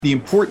The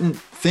important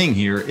thing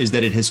here is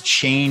that it has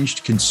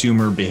changed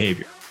consumer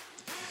behavior.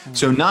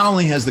 So not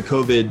only has the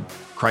COVID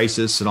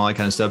crisis and all that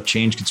kind of stuff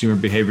changed consumer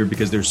behavior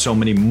because there's so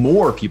many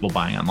more people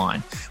buying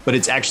online, but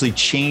it's actually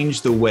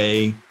changed the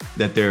way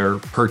that they're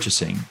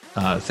purchasing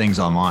things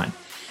online.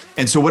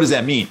 And so what does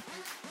that mean?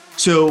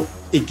 So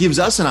it gives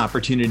us an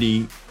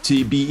opportunity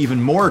to be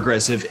even more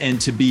aggressive and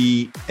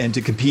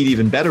to compete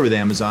even better with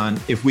Amazon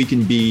if we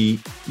can be,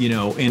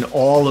 in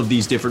all of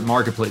these different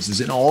marketplaces,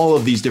 in all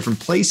of these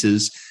different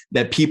places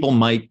that people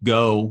might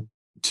go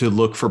to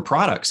look for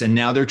products. And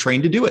now they're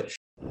trained to do it.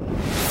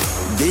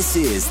 This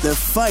is The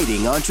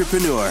Fighting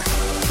Entrepreneur,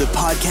 the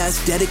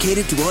podcast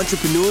dedicated to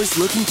entrepreneurs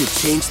looking to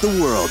change the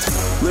world.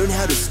 Learn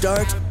how to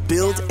start,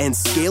 build, and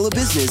scale a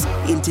business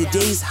in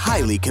today's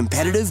highly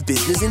competitive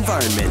business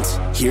environment.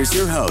 Here's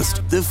your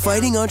host, The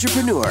Fighting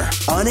Entrepreneur,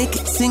 Anik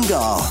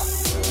Singhal.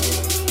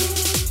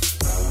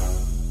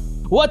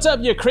 What's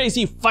up, you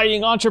crazy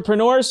fighting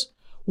entrepreneurs?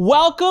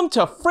 Welcome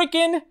to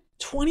freaking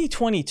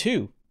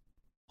 2022.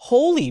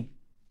 Holy,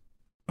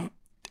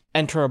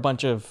 enter a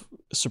bunch of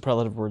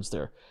superlative words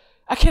there.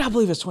 I cannot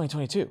believe it's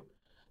 2022.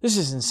 This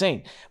is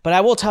insane. But I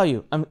will tell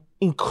you, I'm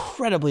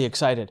incredibly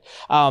excited.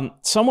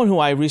 Someone who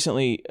I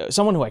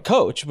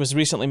coach was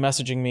recently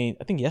messaging me,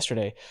 I think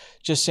yesterday,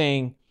 just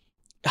saying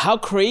how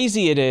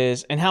crazy it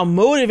is and how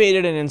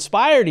motivated and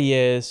inspired he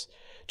is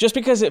just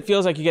because it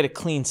feels like you get a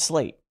clean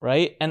slate,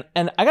 right? And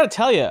I got to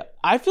tell you,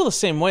 I feel the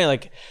same way.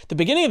 Like the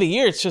beginning of the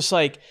year, it's just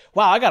like,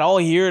 wow, I got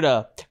all year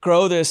to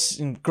grow this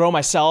and grow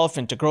myself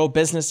and to grow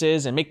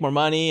businesses and make more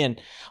money. And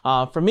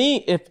for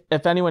me,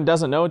 if anyone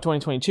doesn't know,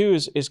 2022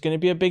 is going to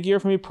be a big year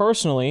for me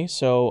personally.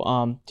 So,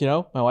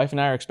 my wife and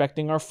I are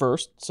expecting our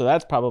first. So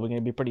that's probably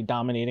going to be a pretty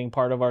dominating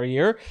part of our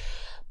year.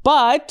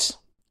 But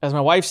as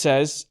my wife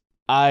says,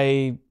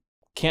 I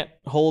can't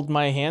hold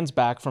my hands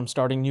back from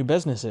starting new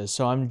businesses.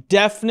 So I'm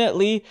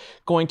definitely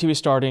going to be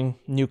starting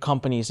new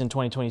companies in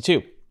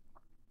 2022.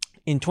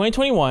 In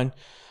 2021,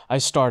 I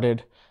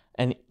started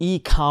an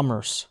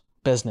e-commerce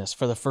business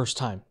for the first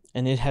time,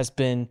 and it has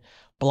been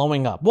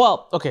blowing up.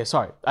 Well, okay,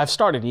 sorry. I've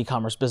started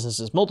e-commerce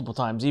businesses multiple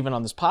times, even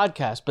on this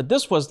podcast, but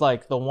this was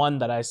like the one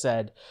that I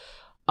said,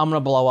 I'm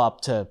going to blow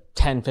up to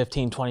 10,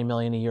 15, 20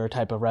 million a year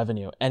type of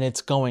revenue, and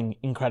it's going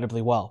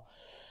incredibly well.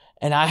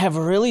 And I have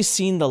really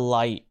seen the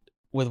light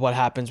with what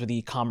happens with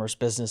e-commerce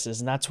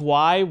businesses. And that's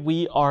why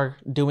we are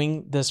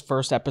doing this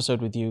first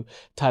episode with you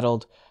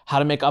titled How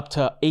to Make Up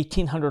to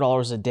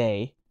 $1,800 a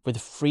Day with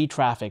Free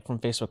Traffic from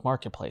Facebook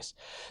Marketplace,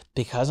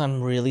 because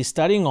I'm really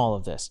studying all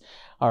of this.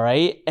 All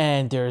right.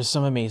 And there's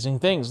some amazing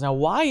things. Now,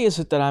 why is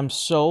it that I'm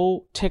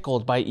so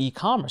tickled by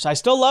e-commerce? I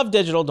still love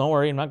digital. Don't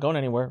worry. I'm not going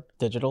anywhere.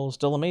 Digital is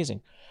still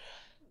amazing.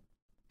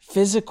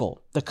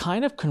 Physical, the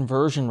kind of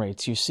conversion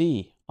rates you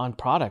see on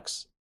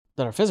products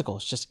that are physical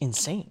is just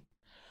insane.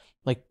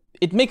 Like,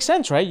 it makes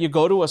sense, right? You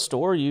go to a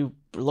store, you're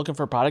looking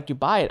for a product, you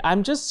buy it.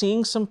 I'm just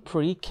seeing some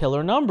pretty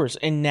killer numbers.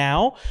 And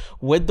now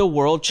with the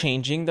world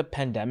changing, the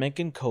pandemic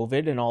and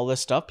COVID and all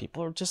this stuff,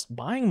 people are just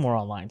buying more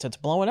online. So it's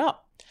blowing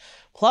up.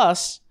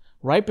 Plus,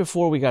 right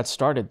before we got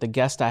started, the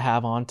guest I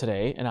have on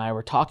today and I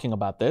were talking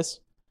about this.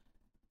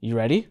 You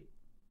ready?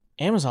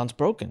 Amazon's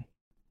broken.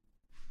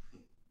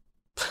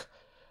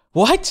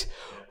 What?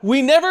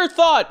 We never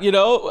thought,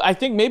 I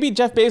think maybe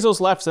Jeff Bezos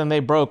left and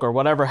they broke or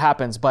whatever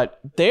happens, but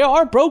they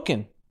are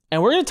broken.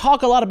 And we're going to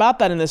talk a lot about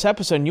that in this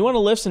episode. And you want to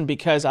listen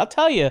because I'll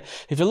tell you,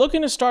 if you're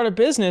looking to start a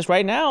business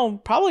right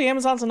now, probably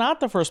Amazon's not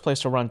the first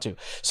place to run to.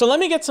 So let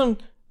me get some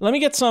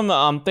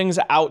things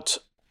out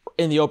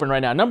in the open right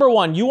now. Number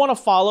one, you want to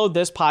follow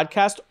this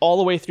podcast all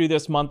the way through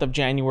this month of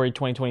January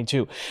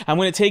 2022. I'm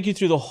going to take you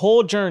through the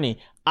whole journey.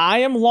 I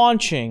am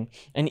launching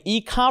an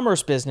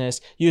e-commerce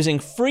business using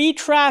free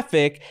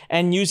traffic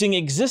and using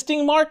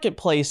existing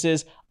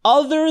marketplaces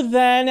other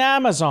than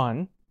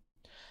Amazon.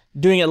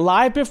 Doing it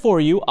live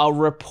before you. I'll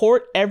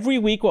report every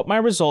week what my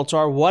results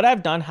are, what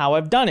I've done, how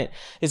I've done it.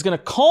 It's going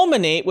to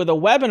culminate with a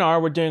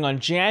webinar we're doing on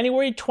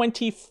January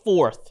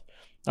 24th.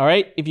 All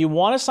right. If you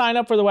want to sign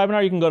up for the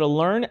webinar, you can go to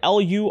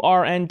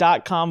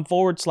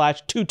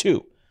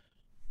LURN.com/22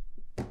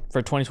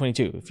 for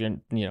 2022. If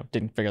you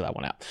didn't figure that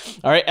one out.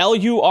 All right.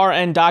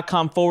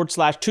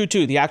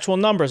 LURN.com/22. The actual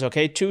numbers.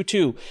 Okay.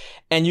 22.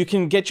 And you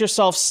can get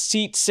yourself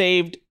seat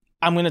saved.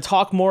 I'm going to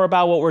talk more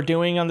about what we're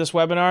doing on this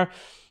webinar.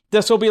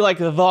 This will be like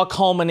the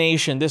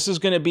culmination. This is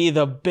going to be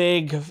the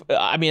big,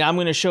 I'm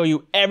going to show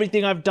you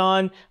everything I've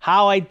done,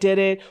 how I did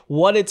it,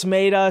 what it's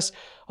made us.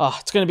 Oh,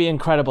 it's going to be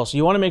incredible. So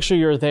you want to make sure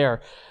you're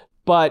there.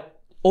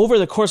 But over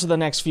the course of the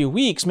next few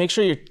weeks, make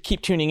sure you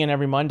keep tuning in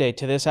every Monday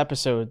to this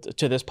episode,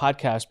 to this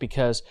podcast,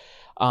 because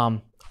we're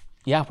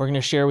going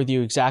to share with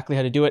you exactly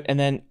how to do it. And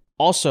then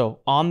also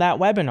on that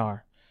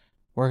webinar,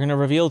 we're going to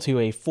reveal to you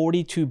a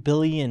 $42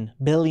 billion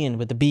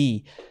with the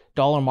B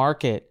dollar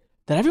market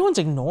that everyone's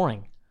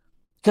ignoring.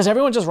 Because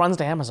everyone just runs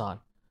to Amazon.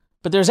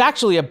 But there's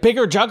actually a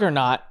bigger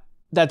juggernaut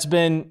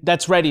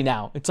that's ready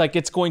now. It's like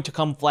it's going to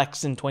come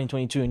flex in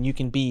 2022 and you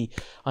can be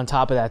on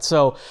top of that.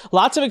 So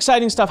lots of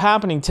exciting stuff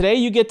happening. Today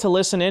you get to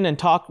listen in and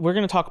talk. We're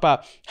going to talk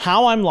about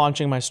how I'm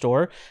launching my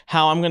store,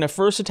 how I'm going to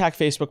first attack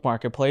Facebook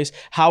Marketplace,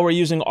 how we're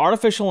using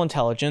artificial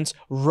intelligence,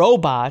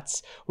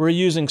 robots, we're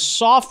using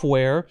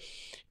software.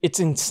 It's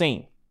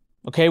insane.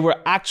 Okay,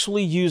 we're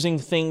actually using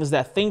things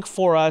that think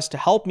for us to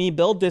help me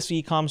build this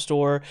e-com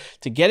store,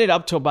 to get it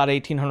up to about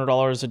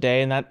 $1,800 a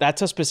day. And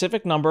that's a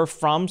specific number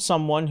from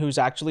someone who's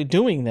actually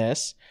doing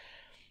this.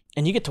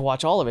 And you get to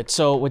watch all of it.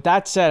 So with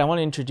that said, I want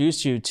to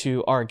introduce you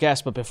to our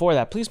guest. But before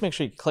that, please make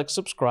sure you click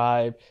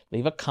subscribe,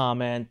 leave a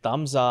comment,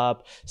 thumbs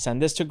up,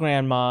 send this to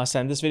grandma,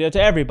 send this video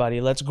to everybody.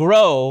 Let's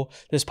grow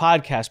this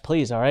podcast,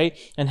 please, all right?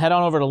 And head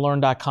on over to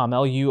learn.com,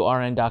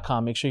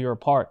 LURN.com. Make sure you're a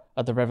part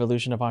of the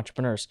revolution of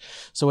entrepreneurs.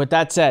 So with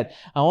that said,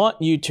 I want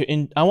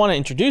to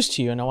introduce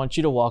to you, and I want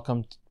you to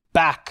welcome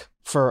back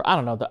for, I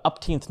don't know, the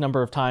upteenth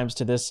number of times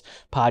to this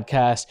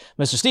podcast,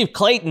 Mr. Steve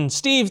Clayton.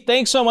 Steve,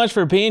 thanks so much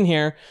for being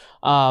here.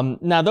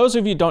 Now, those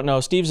of you who don't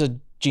know, Steve's a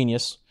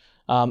genius.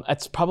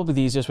 That's probably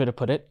the easiest way to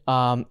put it.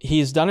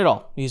 He's done it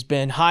all. He's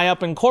been high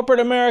up in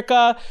corporate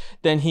America.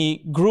 Then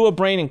he grew a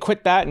brain and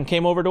quit that and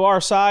came over to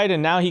our side.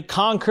 And now he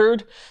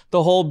conquered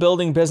the whole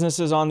building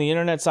businesses on the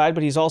internet side.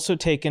 But he's also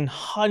taken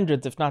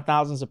hundreds, if not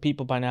thousands of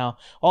people by now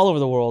all over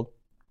the world,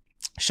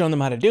 shown them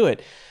how to do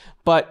it.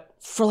 But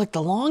for like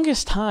the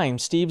longest time,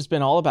 Steve's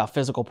been all about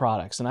physical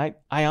products. And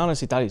I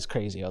honestly thought he's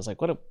crazy. I was like,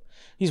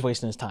 he's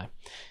wasting his time.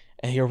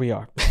 And here we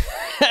are.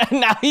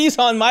 Now he's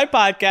on my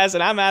podcast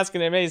and I'm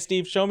asking him, hey,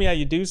 Steve, show me how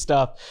you do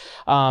stuff.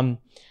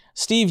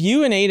 Steve,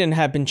 you and Aiden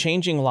have been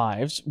changing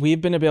lives.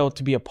 We've been able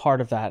to be a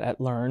part of that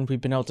at Learn.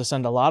 We've been able to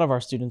send a lot of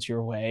our students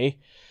your way.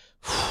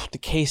 The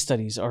case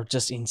studies are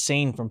just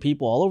insane from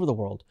people all over the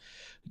world.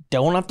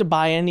 Don't have to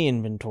buy any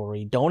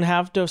inventory, don't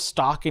have to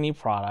stock any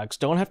products,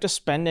 don't have to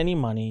spend any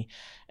money,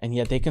 and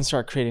yet they can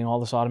start creating all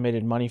this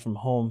automated money from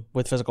home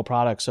with physical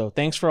products. So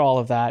thanks for all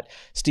of that.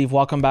 Steve,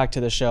 welcome back to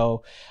the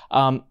show.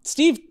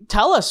 Steve,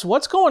 tell us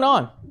what's going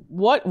on.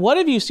 What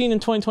have you seen in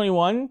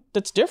 2021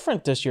 that's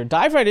different this year?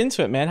 Dive right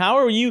into it, man. How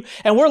are you?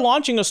 And we're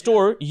launching a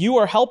store. You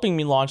are helping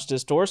me launch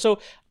this store.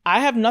 So I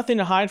have nothing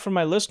to hide from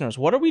my listeners.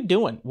 What are we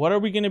doing? What are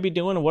we going to be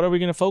doing? And what are we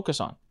going to focus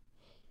on?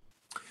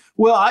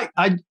 Well,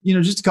 I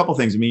just a couple of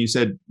things. I mean, you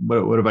said,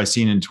 what have I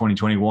seen in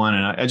 2021?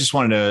 And I just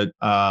wanted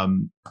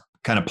to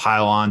kind of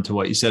pile on to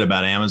what you said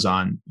about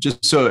Amazon,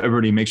 just so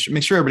everybody make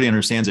sure everybody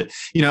understands it.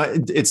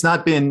 It's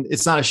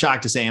not a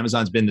shock to say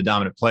Amazon's been the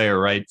dominant player,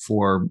 right,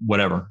 for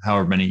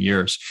however many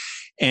years.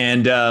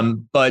 And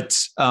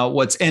but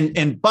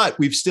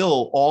we've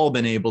still all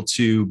been able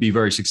to be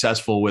very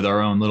successful with our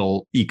own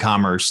little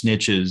e-commerce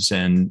niches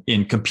and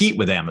compete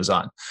with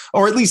Amazon,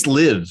 or at least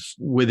live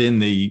within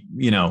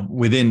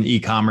within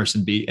e-commerce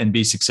and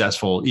be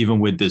successful even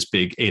with this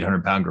big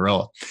 800-pound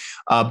gorilla.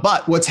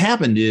 But what's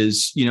happened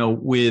is,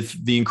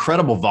 with the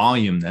incredible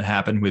volume that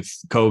happened with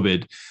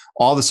COVID,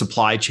 all the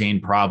supply chain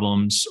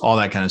problems, all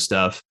that kind of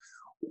stuff,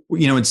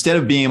 instead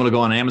of being able to go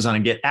on Amazon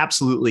and get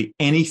absolutely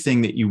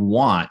anything that you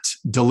want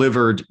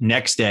delivered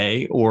next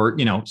day, or,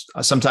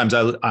 sometimes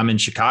I'm in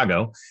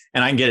Chicago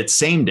and I can get it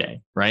same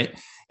day. Right.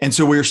 And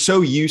so we're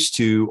so used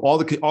to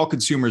all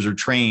consumers are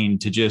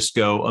trained to just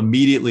go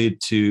immediately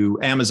to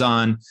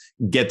Amazon,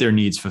 get their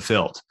needs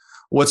fulfilled.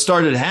 What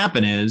started to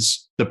happen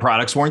is the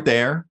products weren't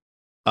there.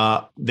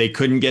 They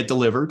couldn't get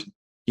delivered,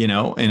 in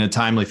a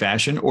timely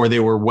fashion, or they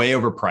were way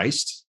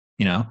overpriced.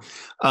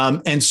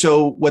 And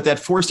so what that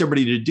forced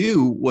everybody to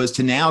do was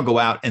to now go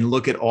out and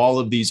look at all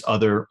of these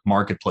other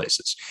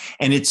marketplaces.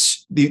 And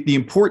it's the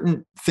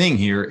important thing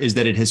here is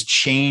that it has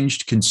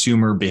changed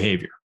consumer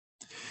behavior.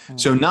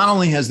 So not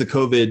only has the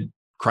COVID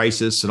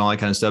crisis and all that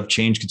kind of stuff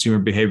changed consumer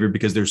behavior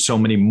because there's so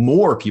many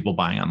more people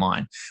buying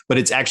online, but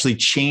it's actually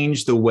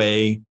changed the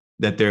way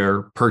that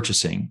they're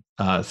purchasing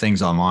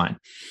things online.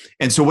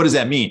 And so what does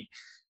that mean?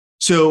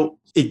 So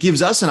it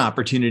gives us an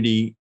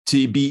opportunity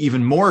to be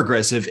even more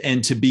aggressive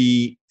and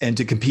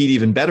to compete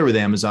even better with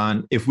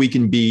Amazon if we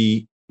can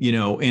be,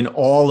 in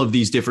all of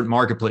these different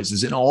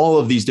marketplaces, in all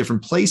of these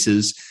different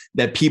places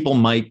that people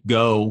might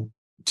go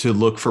to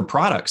look for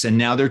products. And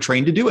now they're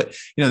trained to do it.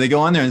 They go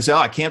on there and say,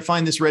 I can't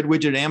find this red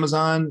widget at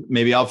Amazon.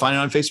 Maybe I'll find it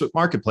on Facebook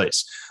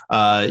Marketplace.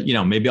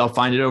 Maybe I'll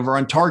find it over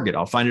on Target.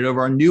 I'll find it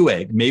over on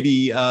Newegg.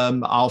 Maybe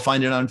I'll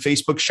find it on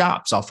Facebook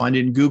Shops. I'll find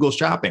it in Google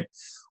Shopping.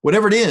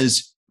 Whatever it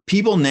is,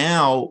 people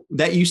now,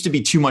 that used to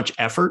be too much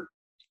effort,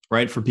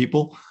 right, for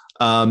people.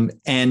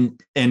 And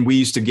we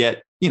used to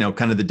get,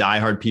 kind of the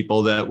diehard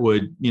people that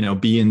would,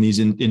 be in these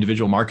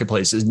individual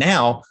marketplaces.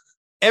 Now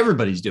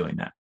everybody's doing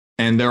that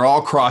and they're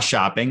all cross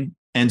shopping.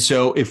 And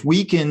so if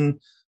we can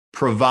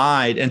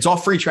provide, and it's all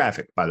free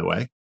traffic, by the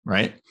way,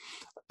 right?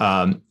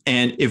 And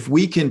if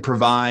we can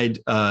provide,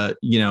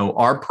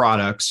 our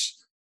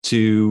products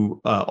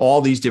to all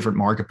these different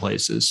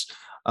marketplaces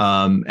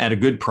at a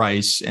good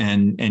price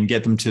and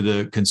get them to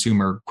the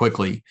consumer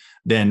quickly,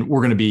 then we're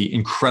going to be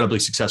incredibly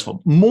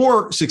successful,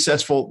 more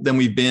successful than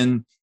we've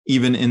been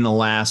even in the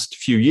last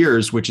few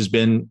years, which has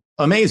been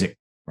amazing,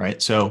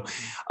 right? So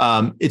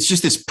it's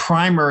just this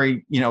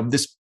primary,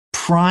 this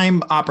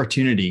prime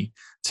opportunity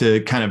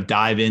to kind of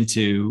dive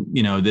into,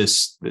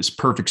 this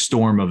perfect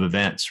storm of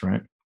events,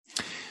 right?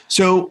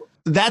 So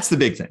that's the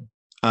big thing.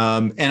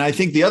 And I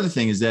think the other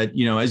thing is that,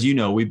 as you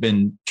know, we've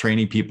been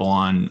training people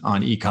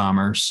on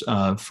e-commerce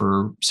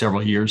for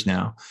several years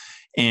now.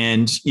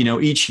 And,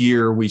 each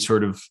year we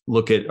sort of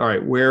look at, all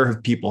right, where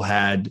have people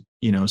had,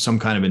 some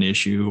kind of an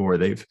issue, or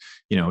they've,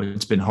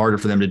 it's been harder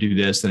for them to do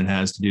this than it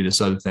has to do this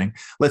other thing.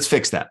 Let's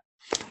fix that.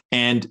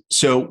 And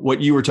so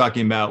what you were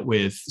talking about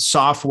with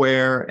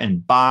software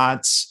and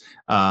bots,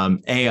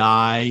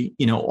 AI,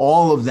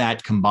 all of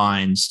that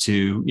combines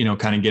to,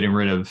 kind of getting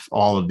rid of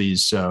all of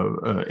these,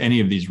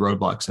 any of these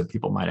roadblocks that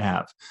people might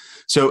have.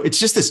 So it's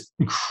just this,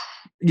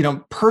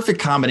 perfect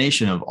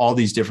combination of all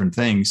these different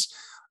things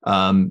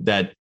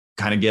that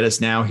kind of get us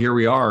now. Here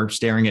we are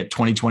staring at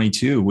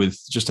 2022 with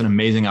just an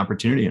amazing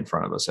opportunity in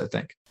front of us, I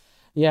think.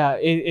 Yeah,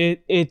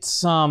 it's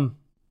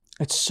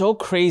so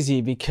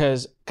crazy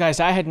because, guys,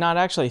 I had not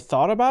actually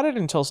thought about it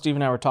until Steve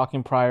and I were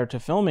talking prior to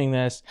filming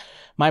this.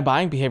 My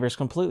buying behavior has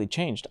completely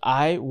changed.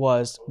 I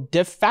was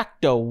de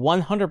facto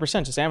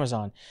 100% just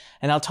Amazon.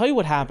 And I'll tell you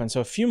what happened. So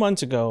a few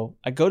months ago,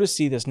 I go to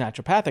see this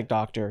naturopathic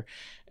doctor,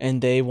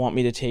 and they want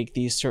me to take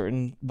these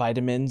certain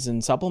vitamins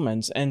and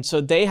supplements. And so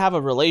they have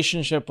a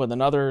relationship with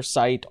another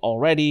site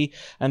already.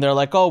 And they're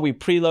like, oh, we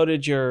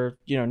preloaded your,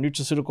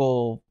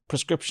 nutraceutical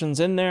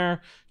prescriptions in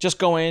there. Just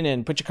go in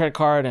and put your credit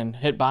card and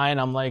hit buy. And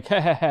I'm like,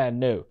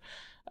 no,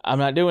 I'm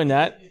not doing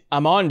that.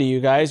 I'm on to you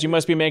guys. You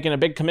must be making a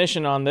big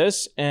commission on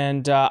this.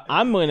 And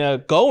I'm going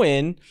to go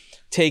in,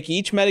 take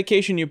each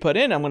medication you put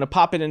in, I'm going to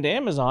pop it into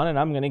Amazon, and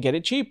I'm going to get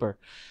it cheaper.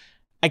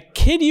 I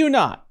kid you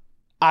not.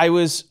 I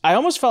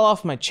almost fell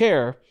off my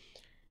chair.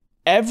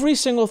 Every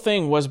single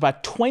thing was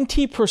about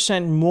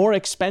 20% more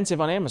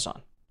expensive on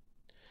Amazon.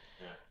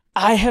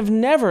 I have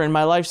never in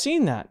my life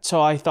seen that.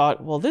 So I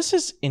thought, well, this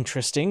is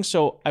interesting.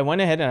 So I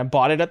went ahead and I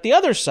bought it at the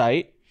other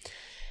site.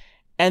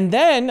 And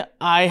then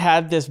I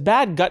had this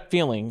bad gut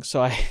feeling.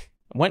 So I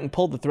went and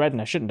pulled the thread,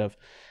 and I shouldn't have.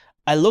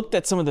 I looked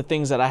at some of the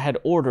things that I had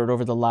ordered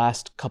over the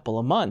last couple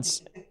of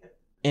months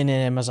in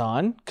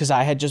Amazon, because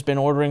I had just been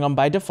ordering them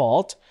by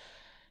default.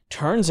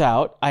 Turns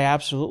out I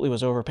absolutely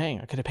was overpaying.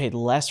 I could have paid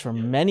less for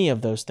many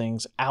of those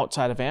things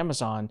outside of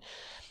Amazon.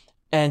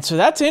 And so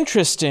that's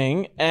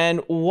interesting. And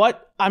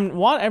what I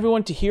want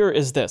everyone to hear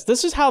is this.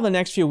 This is how the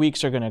next few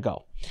weeks are going to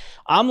go.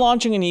 I'm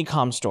launching an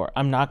e-com store.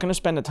 I'm not going to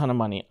spend a ton of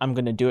money. I'm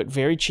going to do it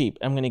very cheap.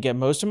 I'm going to get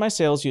most of my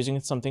sales using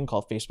something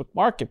called Facebook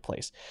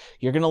Marketplace.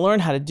 You're going to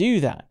learn how to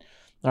do that.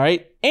 All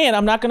right. And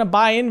I'm not going to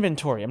buy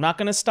inventory. I'm not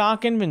going to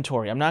stock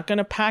inventory. I'm not going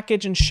to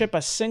package and ship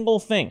a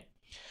single thing.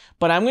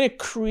 But I'm going to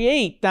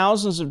create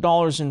thousands of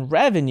dollars in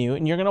revenue,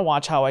 and you're going to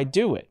watch how I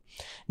do it.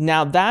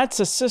 Now,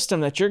 that's a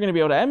system that you're going to be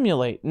able to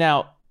emulate.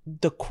 Now,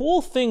 the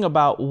cool thing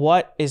about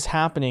what is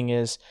happening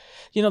is,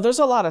 there's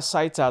a lot of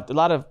sites out there, a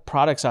lot of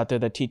products out there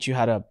that teach you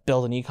how to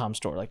build an e-com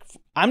store. Like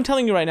I'm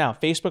telling you right now,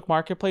 Facebook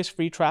Marketplace,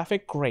 free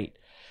traffic, great.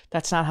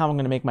 That's not how I'm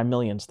going to make my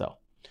millions, though.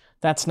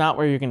 That's not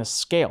where you're going to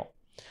scale.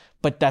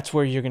 But that's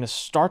where you're going to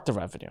start the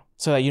revenue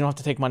so that you don't have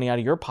to take money out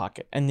of your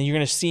pocket. And then you're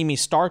going to see me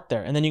start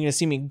there. And then you're going to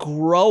see me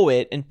grow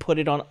it and put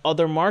it on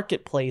other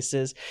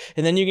marketplaces.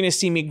 And then you're going to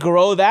see me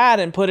grow that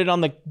and put it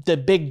on the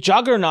big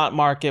juggernaut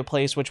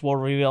marketplace, which we'll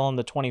reveal on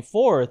the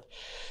 24th.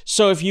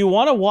 So if you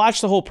want to watch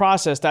the whole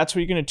process, that's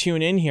where you're going to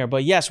tune in here.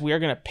 But yes, we are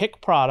going to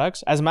pick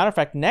products. As a matter of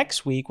fact,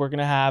 next week, we're going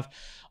to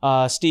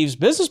have Steve's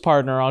business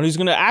partner on, who's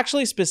going to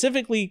actually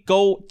specifically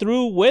go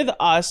through with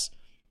us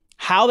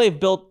how they've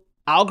built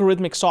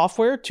algorithmic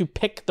software to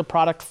pick the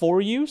product for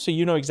you, so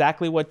you know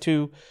exactly what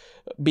to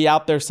be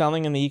out there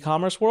selling in the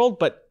e-commerce world.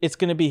 But it's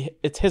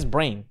his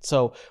brain,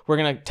 so we're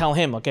gonna tell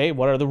him, okay,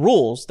 what are the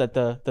rules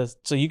that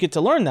so you get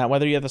to learn that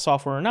whether you have the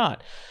software or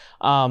not.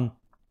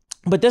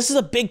 But this is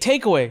a big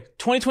takeaway.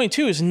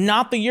 2022 is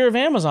not the year of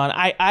Amazon.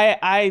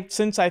 I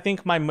since I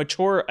think my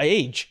mature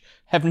age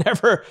have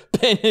never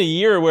been a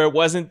year where it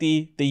wasn't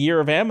the year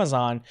of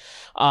Amazon.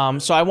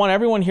 So I want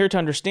everyone here to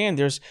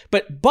understand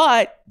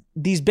but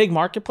these big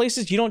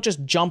marketplaces, you don't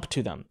just jump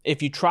to them.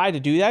 If you try to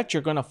do that,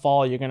 you're going to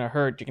fall, you're going to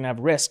hurt, you're going to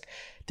have risk.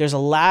 There's a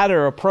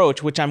ladder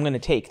approach, which I'm going to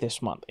take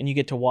this month, and you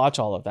get to watch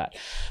all of that.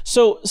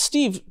 So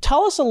Steve,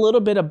 tell us a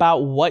little bit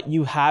about what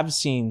you have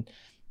seen.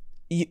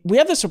 We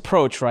have this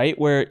approach, right,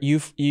 where you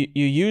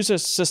use a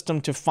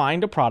system to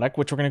find a product,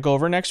 which we're going to go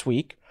over next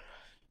week.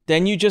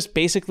 Then you just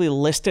basically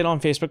list it on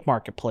Facebook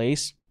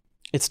Marketplace.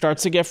 It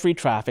starts to get free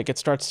traffic. It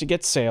starts to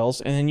get sales,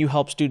 and then you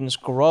help students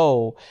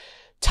grow.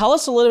 Tell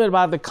us a little bit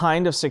about the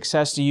kind of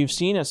success that you've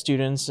seen that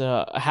students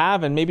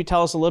have, and maybe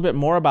tell us a little bit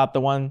more about the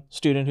one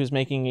student who's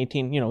making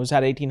who's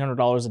had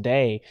 $1,800 a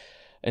day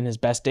in his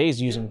best days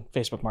using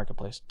Facebook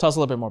Marketplace. Tell us a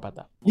little bit more about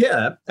that.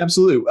 Yeah,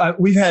 absolutely.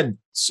 We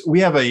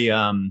have a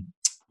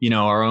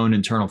our own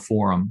internal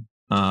forum.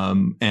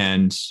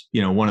 And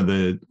one of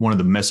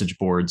the message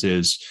boards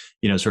is,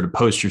 sort of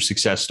post your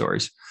success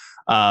stories.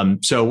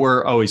 So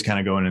we're always kind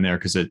of going in there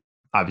because it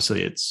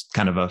obviously it's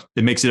kind of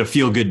it makes it a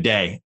feel good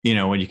day,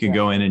 when you can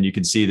go in and you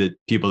can see that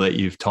people that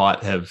you've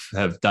taught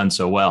have done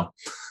so well.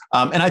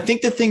 And I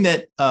think the thing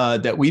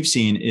that we've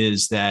seen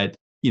is that,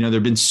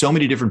 there've been so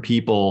many different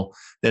people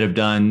that have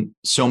done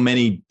so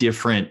many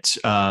different,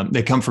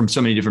 they come from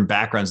so many different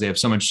backgrounds. They have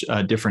so much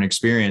different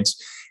experience,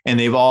 and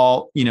they've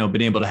all,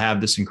 been able to have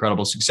this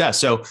incredible success.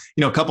 So,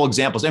 a couple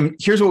examples. And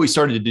here's what we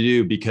started to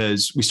do,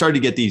 because we started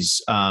to get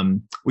these,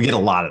 we get a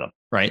lot of them,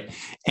 right?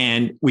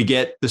 And we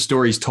get the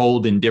stories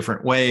told in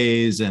different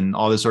ways and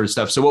all this sort of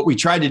stuff. So what we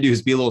tried to do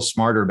is be a little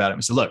smarter about it.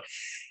 We said, look,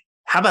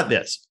 how about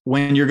this?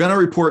 When you're going to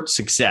report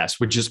success,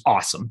 which is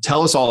awesome,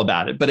 tell us all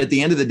about it. But at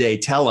the end of the day,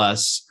 tell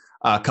us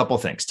a couple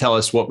of things. Tell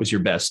us what was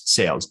your best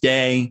sales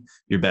day,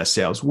 your best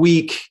sales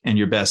week, and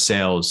your best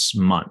sales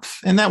month.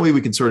 And that way we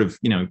can sort of,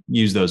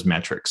 use those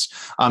metrics.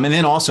 And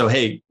then also,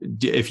 hey,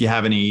 if you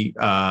have any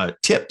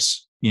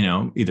tips,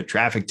 either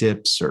traffic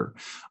tips or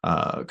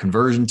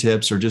conversion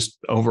tips or just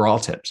overall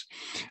tips.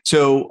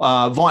 So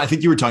Vaughn, I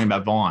think you were talking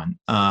about Vaughn,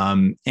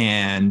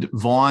 and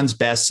Vaughn's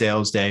best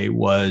sales day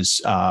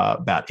was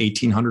about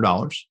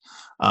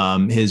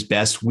 $1,800. His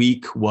best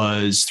week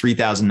was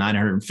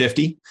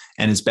 $3,950,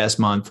 and his best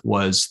month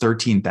was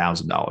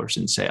 $13,000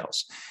 in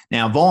sales.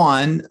 Now,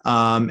 Vaughn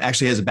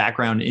actually has a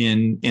background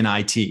in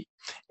IT.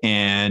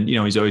 And,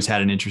 he's always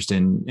had an interest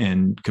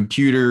in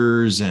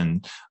computers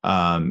and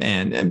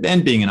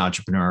being an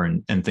entrepreneur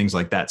and things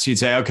like that. So you'd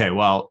say, okay,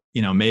 well,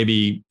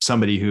 maybe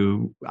somebody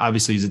who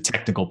obviously is a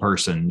technical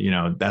person,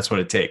 that's what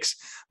it takes,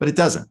 but it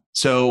doesn't.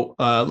 So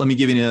let me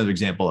give you another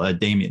example,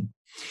 Damien.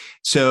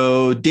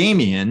 So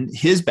Damien,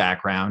 his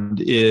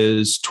background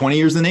is 20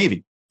 years in the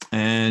Navy,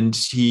 and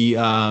he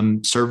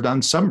served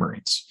on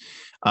submarines.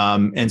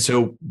 And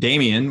so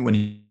Damien,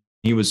 when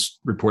he was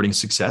reporting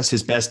success,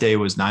 his best day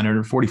was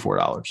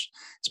 $944.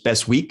 His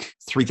best week,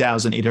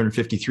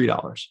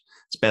 $3,853. His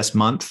best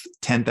month,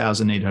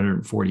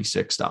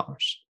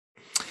 $10,846.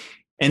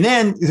 And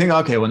then you think,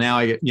 okay, well, now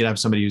I have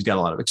somebody who's got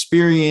a lot of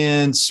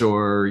experience,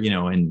 or,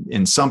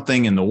 in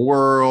something in the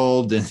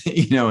world, and,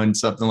 and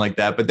something like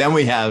that. But then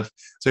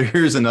so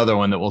here's another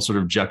one that we'll sort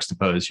of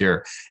juxtapose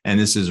here. And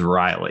this is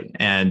Riley.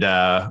 And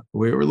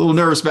we were a little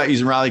nervous about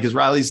using Riley because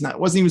Riley's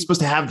wasn't even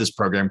supposed to have this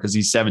program because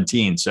he's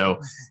 17. So,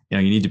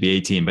 you need to be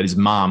 18, but his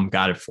mom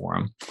got it for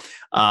him.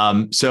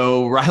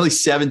 So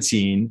Riley's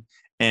 17.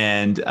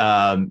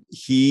 And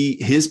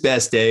his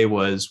best day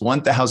was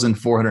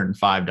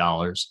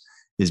 $1,405.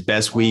 His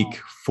best week,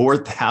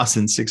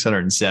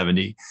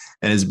 $4,670,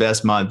 and his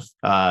best month,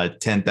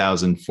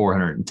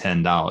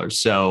 $10,410.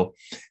 So,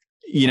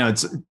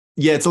 it's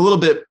a little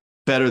bit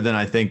better than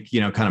I think,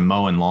 kind of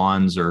mowing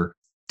lawns or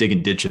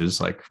digging ditches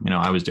like,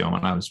 I was doing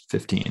when I was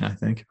 15, I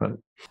think. But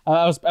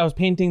I was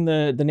painting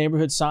the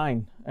neighborhood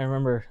sign. I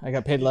remember I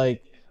got paid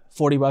like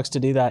 $40 to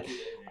do that.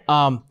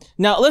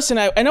 Now listen,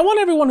 I want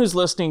everyone who's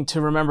listening to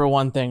remember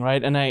one thing,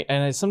 right? And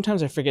I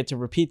sometimes I forget to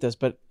repeat this,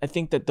 but I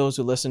think that those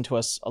who listen to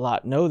us a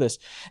lot know this.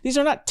 These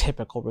are not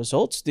typical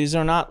results. These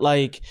are not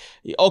like,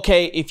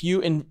 okay, if you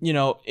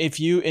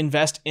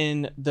invest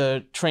in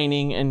the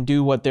training and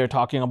do what they're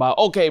talking about,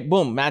 okay,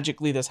 boom,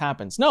 magically this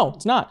happens. No,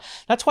 it's not.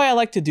 That's why I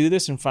like to do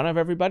this in front of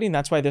everybody. And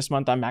that's why this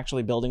month I'm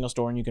actually building a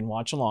store and you can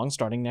watch along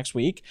starting next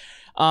week,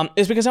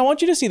 is because I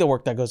want you to see the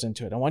work that goes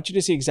into it. I want you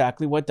to see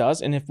exactly what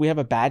does. And if we have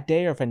a bad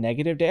day or if a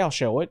negative day, I'll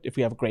show it. If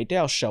we have a great day,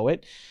 I'll show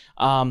it.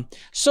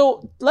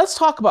 So let's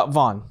talk about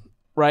Vaughn,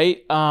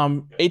 right?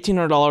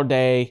 $1,800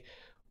 day.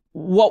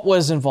 What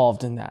was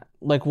involved in that?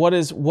 Like,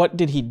 what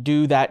did he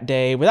do that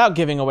day without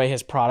giving away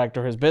his product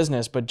or his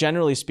business? But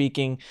generally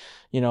speaking,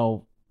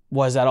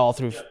 was that all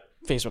through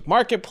Facebook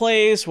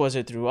Marketplace? Was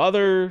it through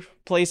other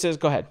places?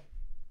 Go ahead.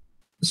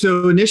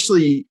 So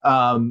initially,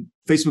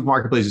 Facebook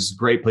Marketplace is a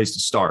great place to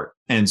start.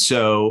 And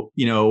so,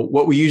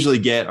 what we usually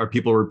get are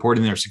people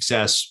reporting their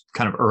success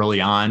kind of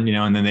early on,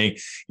 and then they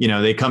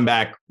come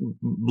back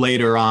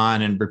later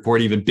on and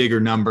report even bigger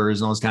numbers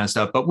and all this kind of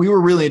stuff. But we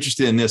were really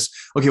interested in this.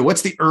 Okay,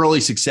 what's the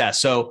early success?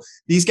 So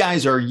these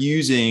guys are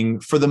using,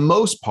 for the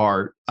most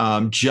part,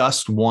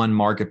 just one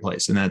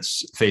marketplace, and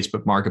that's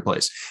Facebook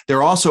Marketplace.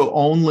 They're also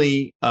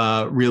only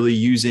really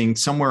using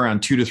somewhere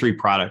around 2 to 3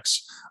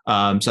 products.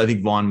 So I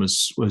think Vaughn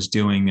was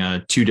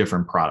doing 2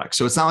 different products.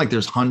 So it's not like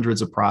there's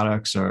hundreds of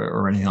products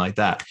or anything like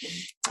that.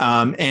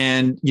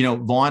 And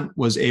Vaughn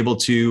was able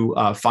to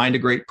find a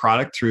great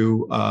product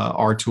through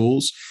our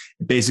tools.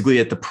 Basically,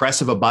 at the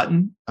press of a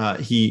button,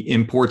 he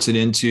imports it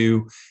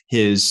into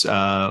his,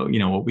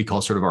 what we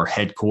call sort of our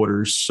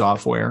headquarters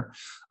software.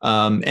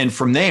 And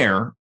from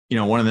there,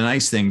 one of the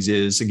nice things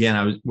is,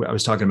 again, I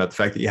was talking about the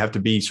fact that you have to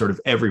be sort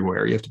of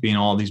everywhere. You have to be in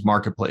all these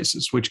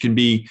marketplaces, which can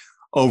be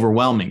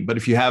overwhelming. But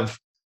if you have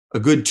a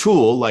good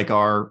tool like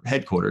our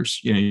headquarters,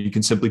 you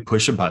can simply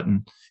push a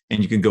button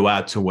and you can go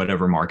out to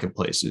whatever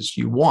marketplaces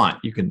you want.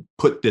 You can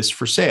put this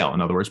for sale. In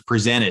other words,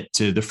 present it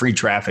to the free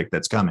traffic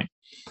that's coming.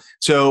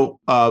 So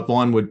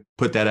Vaughn would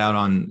put that out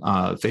on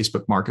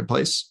Facebook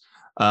Marketplace.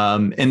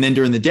 And then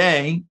during the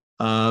day,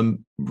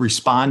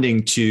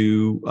 responding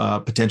to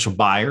potential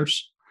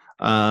buyers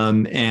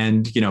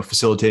and,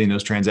 facilitating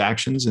those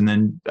transactions, and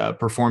then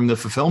perform the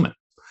fulfillment.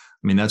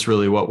 I mean, that's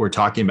really what we're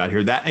talking about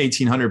here. That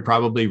 1,800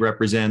 probably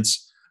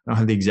represents, I don't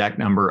have the exact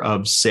number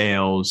of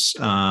sales,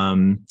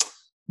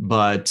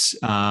 but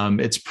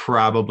it's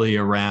probably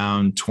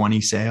around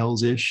 20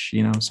 sales ish,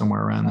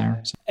 somewhere around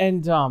there.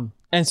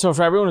 And so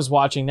for everyone who's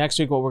watching, next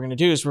week, what we're going to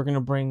do is we're going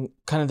to bring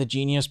kind of the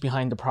genius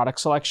behind the product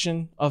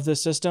selection of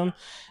this system.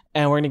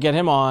 And we're going to get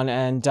him on,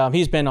 and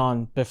he's been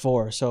on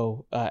before.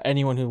 So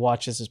anyone who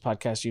watches this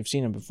podcast, you've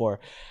seen him before.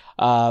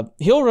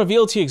 He'll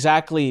reveal to you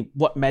exactly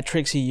what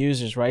metrics he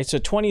uses, right? So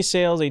 20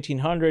 sales,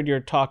 1,800,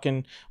 you're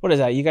talking, what is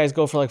that? You guys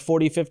go for like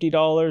 $40,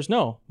 $50?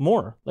 No,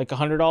 more, like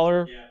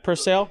 $100 per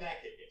sale?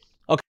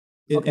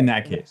 In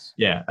that case,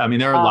 yeah. I mean,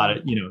 there are a lot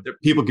of,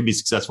 people can be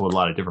successful at a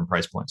lot of different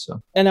price points.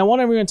 So, and I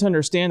want everyone to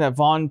understand that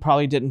Vaughn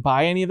probably didn't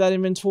buy any of that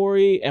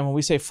inventory. And when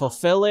we say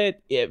fulfilling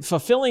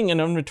an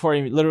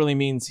inventory literally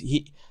means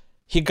he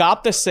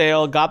got the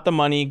sale, got the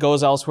money,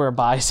 goes elsewhere,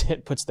 buys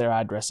it, puts their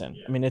address in.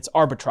 Yeah. I mean, it's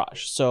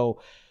arbitrage.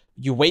 So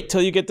you wait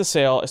till you get the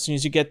sale. As soon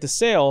as you get the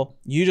sale,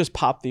 you just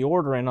pop the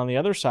order in on the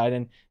other side.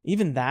 And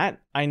even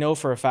that, I know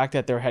for a fact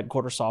that their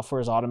headquarters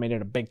software has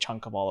automated a big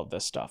chunk of all of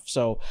this stuff.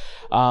 So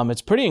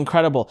it's pretty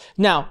incredible.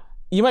 Now,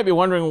 you might be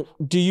wondering,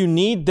 do you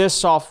need this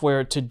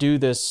software to do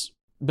this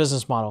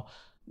business model?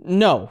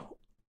 No.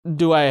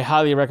 Do I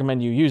highly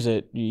recommend you use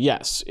it?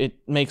 Yes.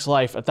 It makes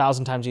life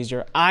 1,000 times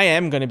easier. I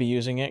am going to be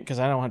using it because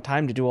I don't have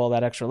time to do all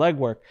that extra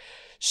legwork.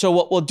 So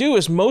what we'll do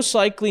is most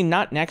likely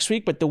not next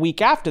week, but the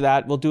week after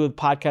that, we'll do a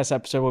podcast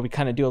episode where we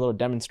kind of do a little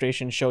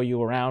demonstration, show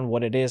you around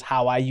what it is,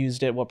 how I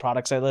used it, what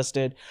products I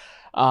listed,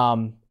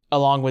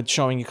 along with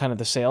showing you kind of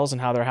the sales and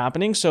how they're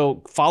happening.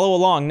 So follow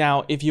along.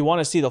 Now, if you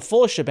want to see the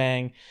full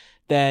shebang,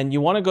 then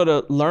you want to go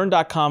to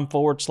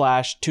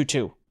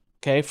learn.com/22.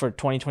 Okay, for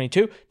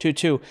 2022,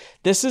 22.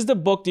 This is the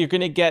book that you're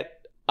going to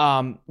get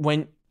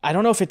when, I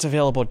don't know if it's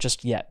available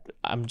just yet.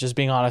 I'm just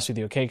being honest with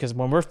you, okay? Because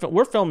when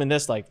we're filming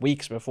this like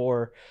weeks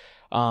before,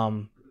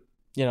 anything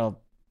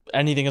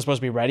is supposed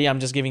to be ready.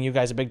 I'm just giving you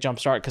guys a big jump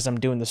start because I'm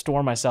doing the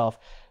store myself.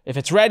 If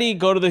it's ready,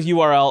 go to the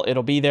URL.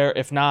 It'll be there.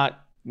 If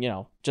not,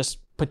 just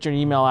put your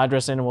email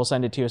address in and we'll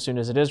send it to you as soon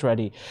as it is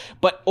ready.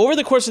 But over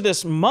the course of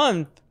this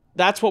month,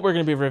 that's what we're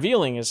going to be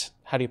revealing is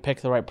how do you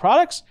pick the right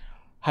products?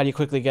 How do you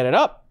quickly get it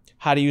up?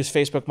 How to use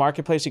Facebook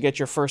Marketplace to get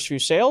your first few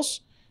sales,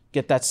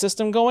 get that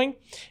system going.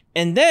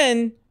 And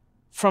then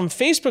from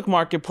Facebook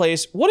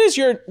Marketplace, what's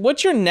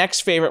your next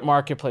favorite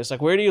marketplace?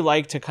 Like, where do you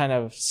like to kind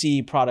of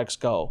see products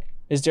go?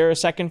 Is there a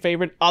second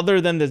favorite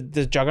other than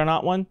the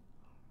Juggernaut one?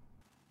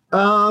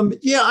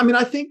 Yeah, I mean,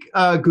 I think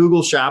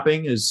Google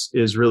Shopping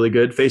is really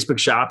good. Facebook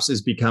Shops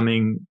is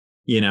becoming,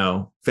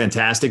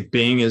 fantastic.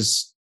 Bing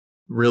is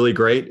really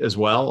great as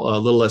well. A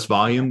little less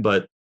volume,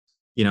 but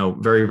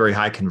very, very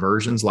high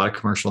conversions, a lot of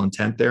commercial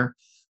intent there.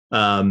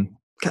 I mean,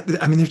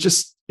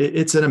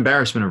 it's an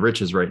embarrassment of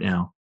riches right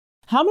now.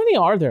 How many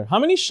are there? How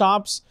many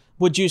shops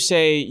would you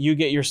say you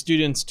get your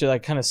students to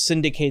like kind of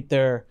syndicate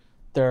their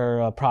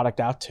product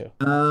out to?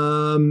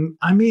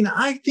 I mean,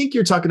 I think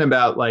you're talking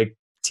about like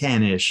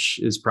 10-ish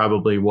is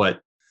probably what,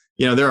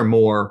 there are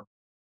more,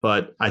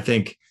 but I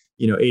think,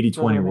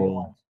 80-20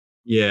 rule.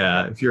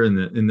 Yeah. If you're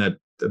in that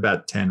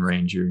about 10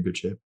 range, you're in good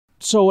shape.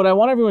 So what I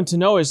want everyone to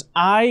know is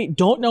I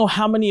don't know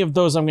how many of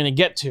those I'm going to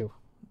get to,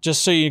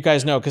 just so you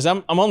guys know, because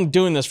I'm only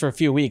doing this for a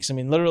few weeks. I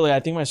mean, literally,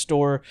 I think my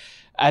store,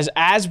 as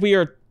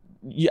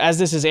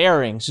this is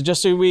airing, so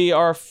just so we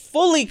are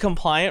fully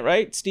compliant,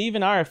 right? Steve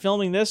and I are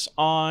filming this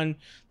on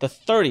the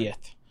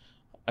 30th,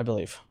 I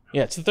believe.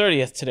 Yeah, it's the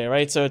 30th today,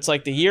 right? So it's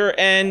like the year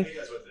end.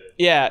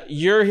 Yeah,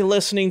 you're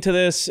listening to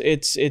this.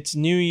 It's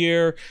New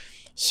Year.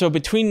 So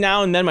between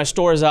now and then, my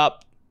store is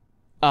up.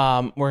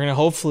 We're going to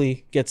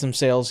hopefully get some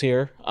sales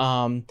here.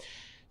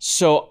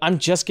 So I'm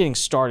just getting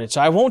started. So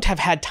I won't have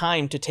had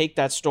time to take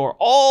that store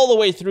all the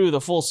way through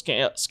the full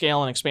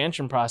scale and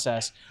expansion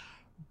process.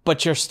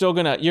 But you're still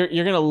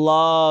you're gonna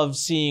love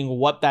seeing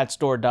what that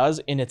store does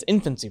in its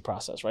infancy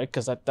process, right?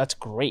 Because that's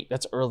great.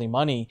 That's early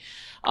money.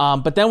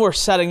 But then we're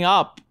setting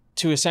up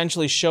to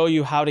essentially show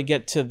you how to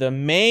get to the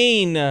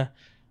main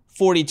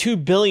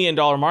 $42 billion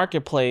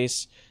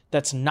marketplace.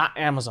 That's not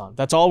Amazon.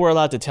 That's all we're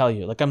allowed to tell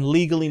you. Like, I'm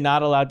legally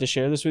not allowed to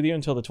share this with you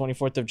until the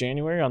 24th of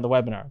January on the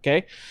webinar,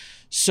 okay?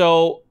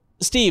 So,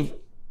 Steve,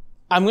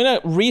 I'm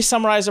going to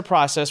re-summarize the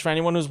process for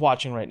anyone who's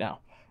watching right now.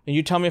 And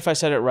you tell me if I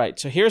said it right.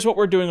 So here's what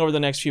we're doing over the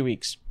next few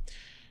weeks.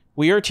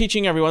 We are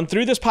teaching everyone,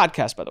 through this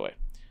podcast, by the way,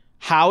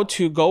 how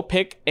to go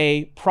pick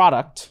a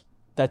product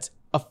that's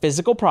a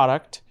physical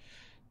product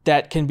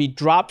that can be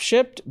drop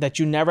shipped, that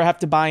you never have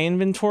to buy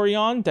inventory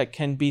on, that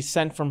can be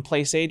sent from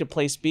place A to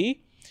place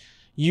B.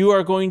 You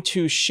are going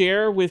to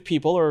share with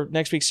people, or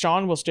next week,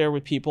 Sean will share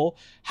with people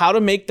how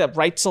to make the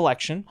right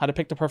selection, how to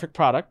pick the perfect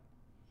product.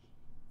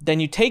 Then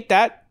you take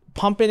that,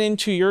 pump it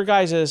into your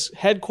guys'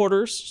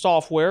 headquarters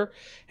software,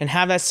 and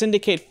have that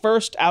syndicate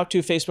first out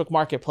to Facebook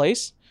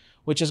Marketplace,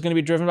 which is going to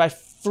be driven by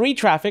free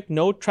traffic,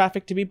 no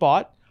traffic to be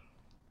bought.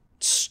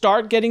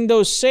 Start getting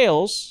those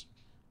sales,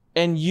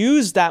 and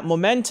use that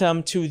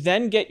momentum to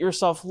then get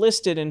yourself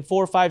listed in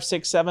 4, 5,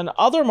 6, 7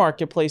 other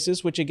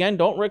marketplaces, which again,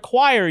 don't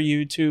require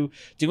you to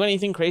do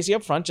anything crazy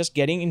up front, just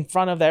getting in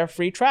front of their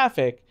free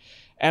traffic.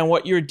 And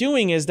what you're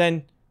doing is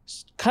then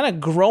kind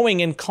of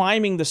growing and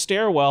climbing the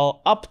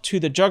stairwell up to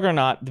the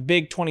juggernaut, the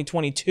big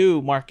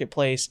 2022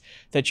 marketplace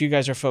that you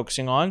guys are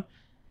focusing on.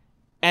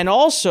 And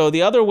also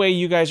the other way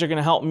you guys are going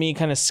to help me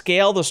kind of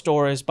scale the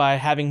store is by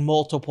having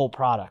multiple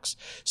products.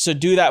 So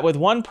do that with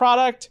one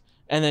product,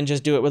 and then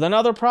just do it with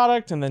another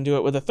product, and then do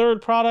it with a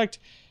third product.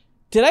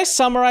 Did I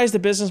summarize the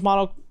business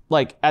model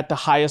like at the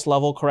highest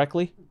level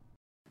correctly?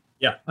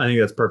 Yeah, I think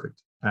that's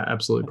perfect.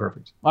 Absolutely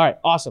perfect. All right,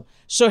 awesome.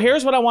 So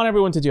here's what I want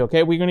everyone to do,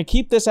 okay? We're going to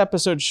keep this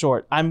episode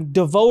short. I'm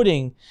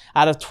devoting,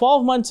 out of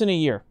 12 months in a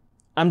year,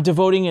 I'm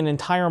devoting an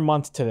entire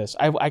month to this.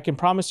 I can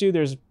promise you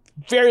there's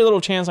very little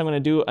chance I'm going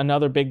to do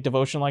another big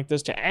devotion like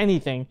this to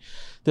anything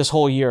this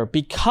whole year,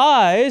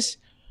 because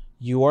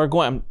you are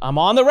going, I'm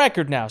on the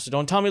record now, so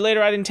don't tell me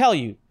later I didn't tell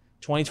you.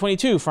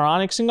 2022 for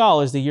Onyx and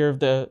Gall is the year of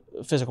the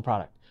physical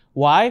product.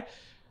 Why?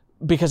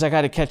 Because I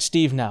got to catch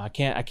Steve now. I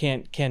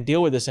can't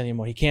deal with this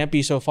anymore. He can't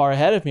be so far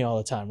ahead of me all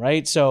the time,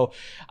 right? So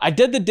I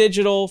did the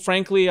digital.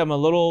 Frankly, I'm a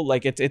little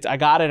like it's. I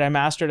got it. I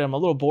mastered it. I'm a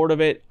little bored of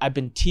it. I've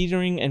been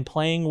teetering and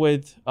playing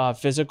with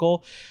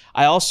physical.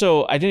 I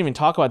didn't even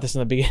talk about this in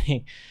the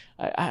beginning.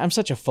 I'm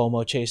such a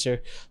FOMO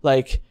chaser.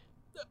 Like,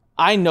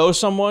 I know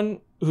someone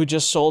who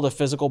just sold a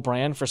physical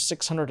brand for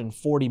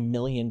 $640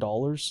 million.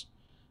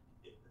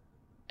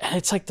 And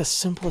it's like the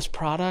simplest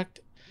product.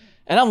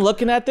 And I'm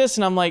looking at this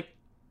and I'm like,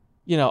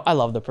 you know, I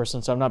love the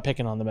person, so I'm not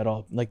picking on them at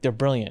all. Like, they're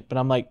brilliant. But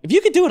I'm like, if you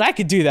could do it, I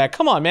could do that.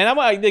 Come on, man. I'm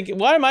like,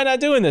 why am I not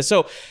doing this?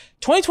 So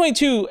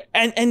 2022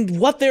 and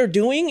what they're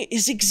doing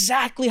is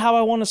exactly how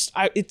I want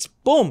to, it's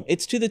boom.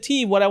 It's to the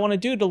T what I want to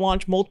do to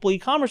launch multiple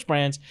e-commerce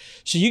brands.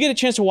 So you get a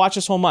chance to watch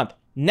this whole month.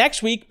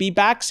 Next week, be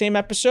back, same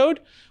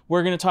episode.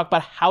 We're going to talk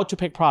about how to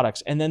pick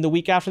products. And then the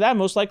week after that,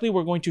 most likely,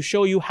 we're going to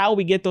show you how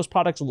we get those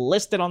products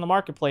listed on the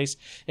marketplace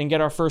and get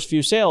our first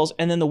few sales.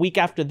 And then the week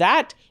after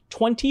that,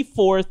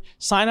 24th,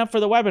 sign up for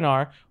the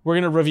webinar. We're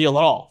going to reveal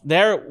it all.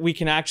 There, we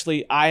can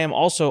actually, I am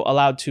also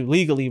allowed to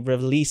legally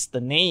release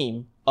the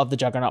name of the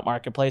Juggernaut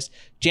Marketplace.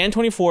 Jan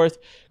 24th,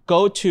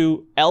 go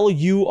to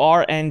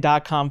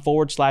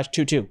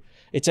lurn.com/22.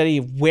 It's at a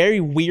very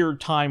weird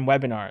time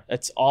webinar.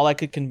 That's all I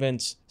could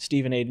convince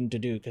Steve and Aiden to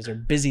do because they're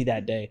busy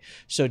that day.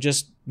 So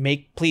just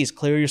please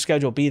clear your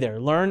schedule, be there.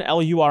 Learn,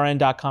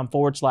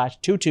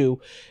 lurn.com/22.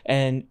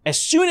 And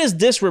as soon as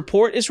this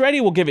report is ready,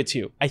 we'll give it to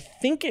you. I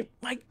think it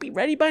might be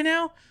ready by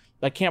now.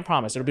 I can't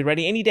promise. It'll be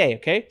ready any day,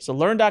 okay? So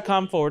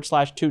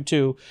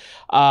learn.com/22.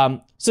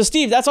 So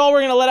Steve, that's all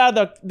we're going to let out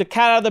of the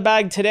cat out of the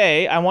bag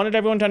today. I wanted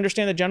everyone to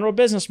understand the general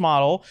business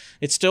model.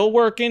 It's still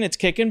working. It's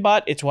kicking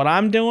butt. It's what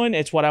I'm doing.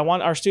 It's what I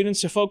want our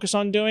students to focus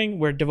on doing.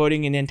 We're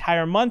devoting an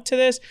entire month to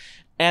this,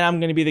 and I'm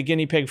going to be the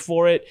guinea pig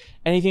for it.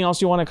 Anything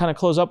else you want to kind of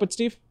close up with,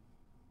 Steve?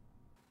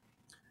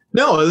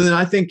 No, other than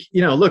I think,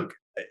 look,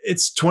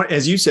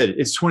 as you said,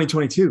 it's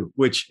 2022,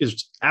 which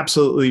is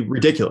absolutely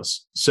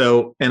ridiculous.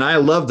 So, and I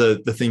love the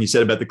thing you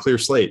said about the clear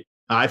slate.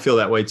 I feel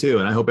that way too.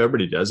 And I hope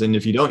everybody does. And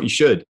if you don't, you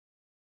should,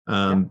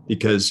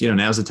 because,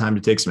 now's the time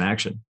to take some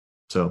action.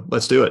 So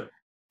let's do it.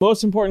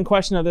 Most important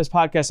question of this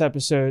podcast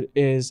episode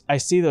is, I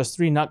see those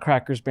 3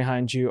 nutcrackers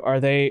behind you. Are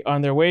they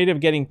on their way to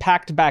getting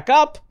packed back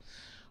up,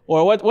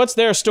 or what's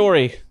their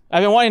story?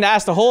 I've been wanting to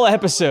ask the whole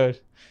episode.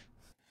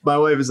 My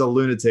wife is a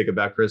lunatic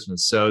about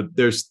Christmas. So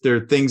there are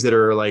things that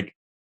are like,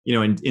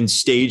 in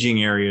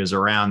staging areas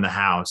around the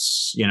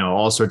house,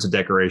 all sorts of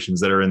decorations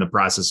that are in the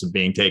process of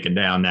being taken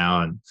down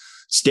now and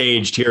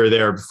staged here or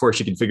there before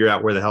she can figure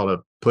out where the hell to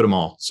put them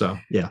all. So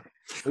yeah,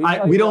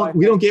 we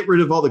don't get rid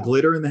of all the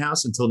glitter in the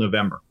house until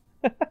November.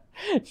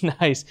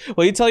 Nice.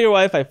 Well, you tell your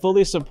wife I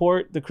fully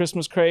support the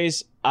Christmas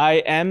craze.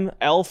 I am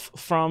Elf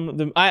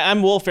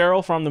I'm Will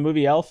Ferrell from the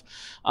movie Elf.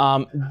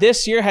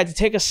 This year had to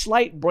take a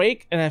slight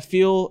break, and I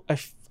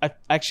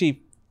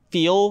actually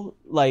feel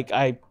like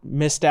I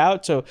missed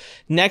out. So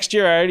next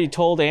year, I already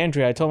told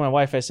Andrea, I told my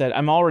wife, I said,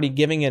 I'm already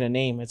giving it a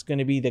name. It's going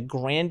to be the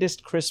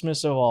grandest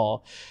Christmas of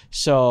all.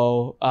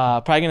 So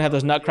probably going to have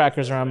those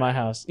nutcrackers around my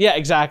house. Yeah,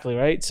 exactly.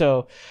 Right.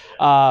 So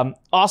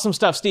awesome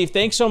stuff, Steve.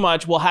 Thanks so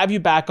much. We'll have you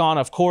back on,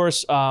 of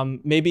course,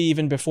 maybe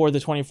even before the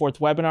 24th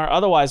webinar.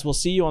 Otherwise, we'll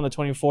see you on the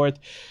 24th.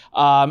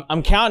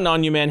 I'm counting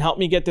on you, man. Help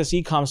me get this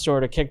e-com store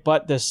to kick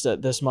butt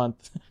this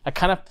month. I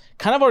kind of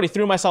already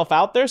threw myself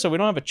out there, so we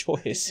don't have a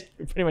choice.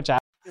 We're pretty much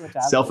out.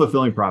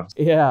 Self-fulfilling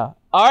prophecy. Yeah.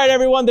 All right,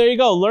 everyone. There you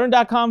go.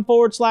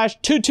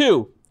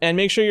 Learn.com/22. And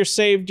make sure you're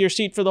saved your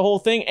seat for the whole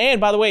thing. And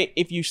by the way,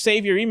 if you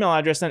save your email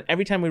address, then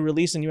every time we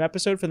release a new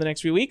episode for the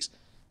next few weeks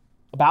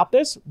about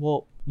this,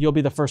 you'll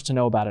be the first to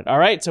know about it. All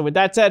right. So with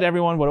that said,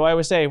 everyone, what do I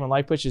always say? When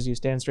life pushes you,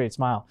 stand straight,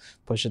 smile,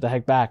 push it the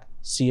heck back.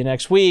 See you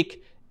next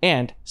week.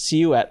 And see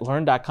you at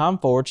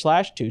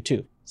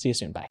learn.com/22. See you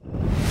soon. Bye.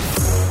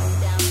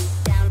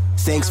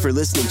 Thanks for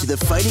listening to The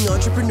Fighting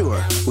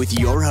Entrepreneur with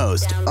your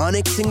host,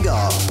 Onyx and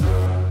Gall.